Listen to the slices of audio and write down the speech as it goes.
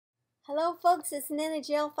Hello folks, it's Nana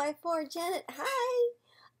Jail54 Janet. Hi.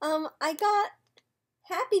 I got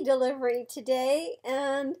happy delivery today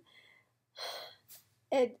and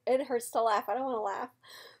it hurts to laugh. I don't want to laugh.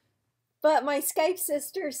 But my Skype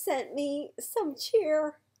sister sent me some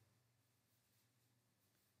cheer.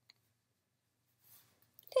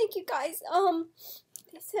 Thank you guys.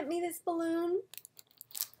 They sent me this balloon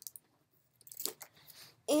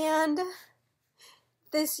and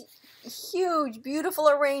this huge, beautiful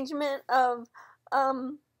arrangement of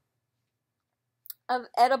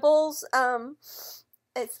edibles. I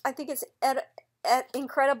think it's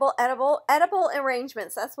incredible edible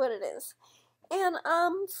arrangements. That's what it is. And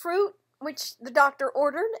fruit, which the doctor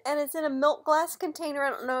ordered, and it's in a milk glass container. I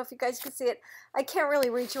don't know if you guys can see it. I can't really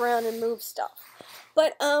reach around and move stuff.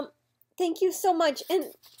 But thank you so much.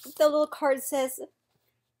 And the little card says,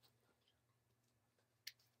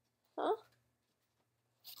 huh?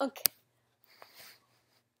 Okay.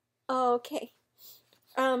 Okay.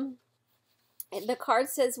 And the card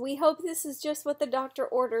says, "We hope this is just what the doctor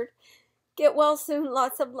ordered. Get well soon.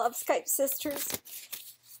 Lots of love, Skype sisters."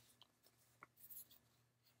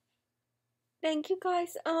 Thank you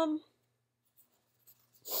guys.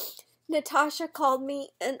 Natasha called me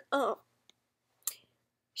and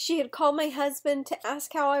she had called my husband to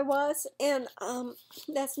ask how I was, and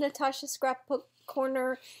that's Natasha Scrapbook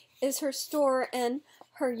Corner is her store, and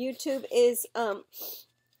her YouTube is my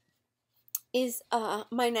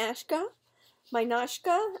Nashka,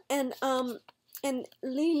 and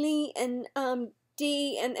Lele and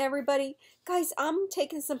Dee and everybody. Guys, I'm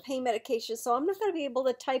taking some pain medication, so I'm not going to be able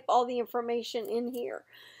to type all the information in here.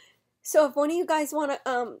 So if one of you guys want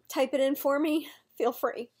to type it in for me, feel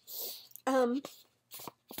free. I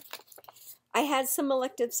had some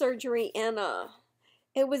elective surgery, and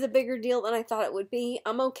it was a bigger deal than I thought it would be.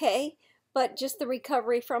 I'm okay, but just the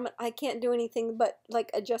recovery from it, I can't do anything but like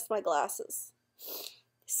adjust my glasses.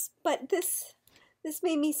 But this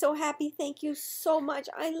made me so happy. Thank you so much.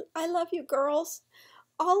 I love you girls.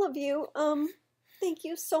 All of you. Thank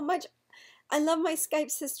you so much. I love my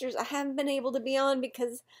Skype sisters. I haven't been able to be on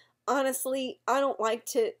because honestly, I don't like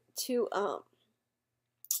to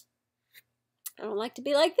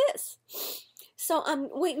be like this. So I'm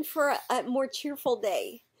waiting for a more cheerful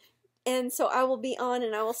day. And so I will be on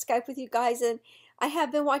and I will Skype with you guys, and I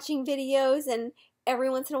have been watching videos and every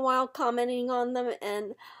once in a while commenting on them,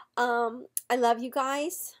 and I love you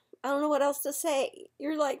guys. I don't know what else to say.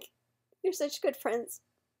 You're such good friends.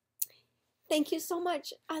 Thank you so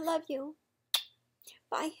much. I love you.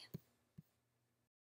 Bye.